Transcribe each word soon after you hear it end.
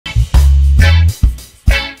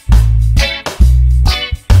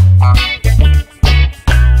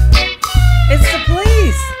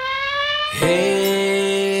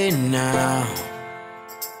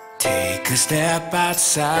step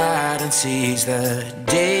outside and seize the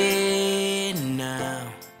day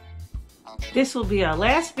now. This will be our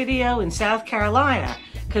last video in South Carolina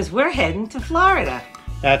because we're heading to Florida.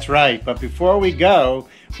 That's right, but before we go,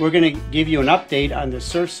 we're going to give you an update on the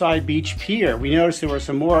Surfside Beach Pier. We noticed there were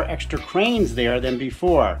some more extra cranes there than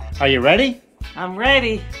before. Are you ready? I'm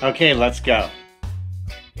ready. Okay, let's go.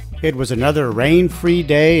 It was another rain-free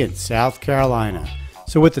day in South Carolina.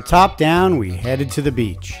 So with the top down, we headed to the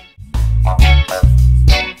beach.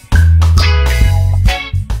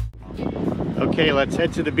 Okay, let's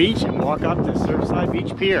head to the beach and walk up to Surfside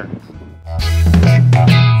Beach Pier.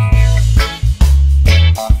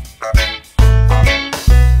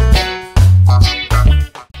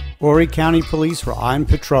 Horry County Police were on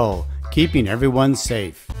patrol, keeping everyone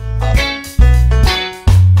safe.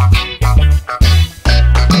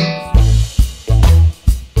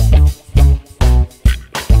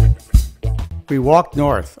 We walked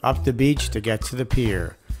north up the beach to get to the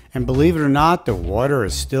pier, and believe it or not, the water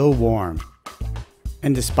is still warm.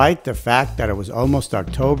 And despite the fact that it was almost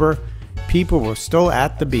October, people were still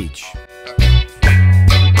at the beach.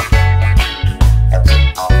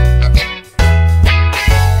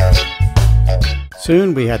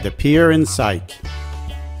 Soon we had the pier in sight.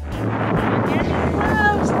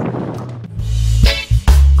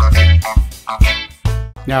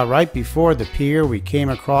 Now, right before the pier, we came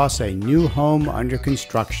across a new home under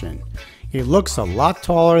construction. It looks a lot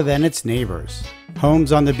taller than its neighbors.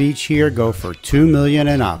 Homes on the beach here go for $2 million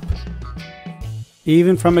and up.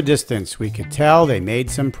 Even from a distance, we could tell they made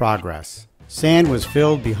some progress. Sand was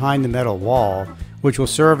filled behind the metal wall, which will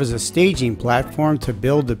serve as a staging platform to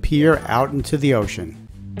build the pier out into the ocean.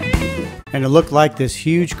 And it looked like this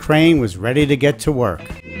huge crane was ready to get to work.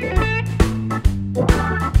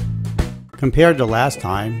 Compared to last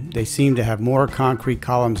time, they seem to have more concrete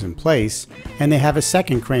columns in place, and they have a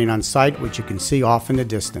second crane on site which you can see off in the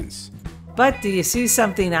distance. But do you see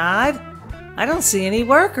something odd? I don't see any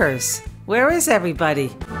workers. Where is everybody?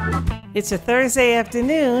 It's a Thursday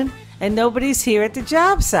afternoon and nobody's here at the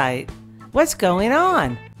job site. What's going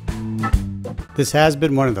on? This has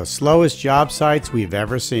been one of the slowest job sites we've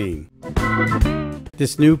ever seen.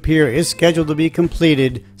 This new pier is scheduled to be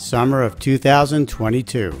completed summer of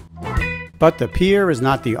 2022. But the pier is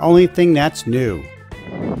not the only thing that's new.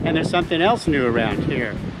 And there's something else new around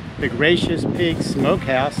here. The Gracious Pig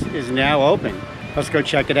Smokehouse is now open. Let's go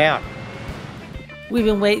check it out. We've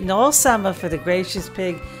been waiting all summer for the Gracious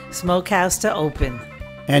Pig Smokehouse to open.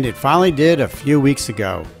 And it finally did a few weeks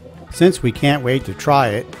ago. Since we can't wait to try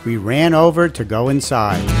it, we ran over to go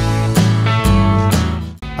inside.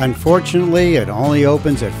 Unfortunately, it only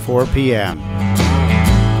opens at 4 p.m.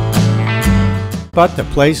 But the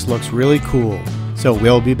place looks really cool, so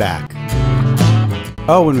we'll be back.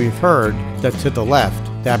 Oh, and we've heard that to the left,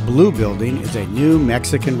 that blue building is a new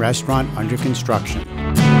Mexican restaurant under construction.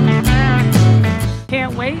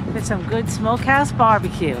 Can't wait for some good smokehouse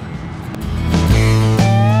barbecue.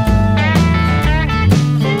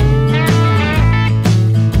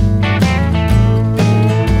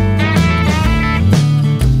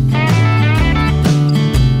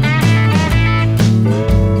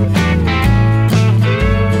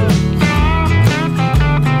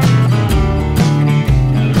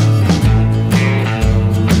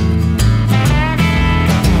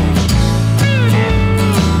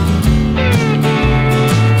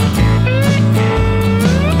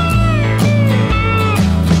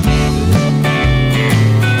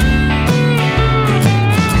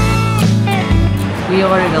 We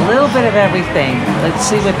ordered a little bit of everything. Let's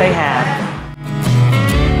see what they have.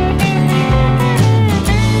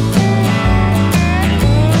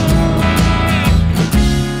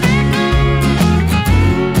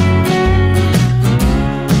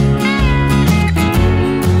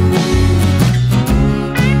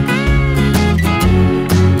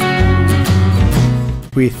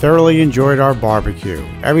 We thoroughly enjoyed our barbecue.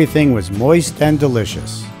 Everything was moist and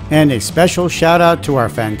delicious. And a special shout out to our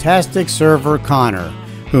fantastic server, Connor,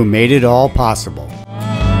 who made it all possible.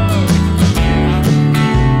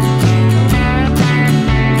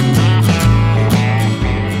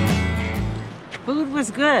 Food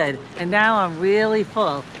was good, and now I'm really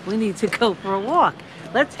full. We need to go for a walk.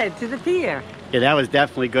 Let's head to the pier. Yeah, that was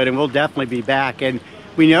definitely good, and we'll definitely be back. And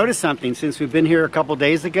we noticed something since we've been here a couple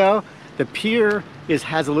days ago. The pier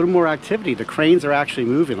has a little more activity. The cranes are actually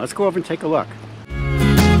moving. Let's go over and take a look.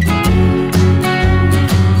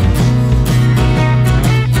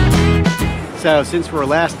 So since we're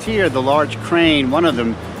last here, the large crane, one of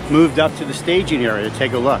them, moved up to the staging area to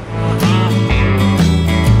take a look.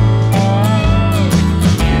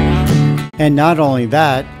 And not only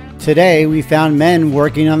that, Today we found men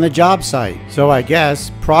working on the job site, so I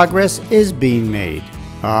guess progress is being made.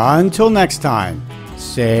 Until next time,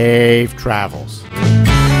 safe travels.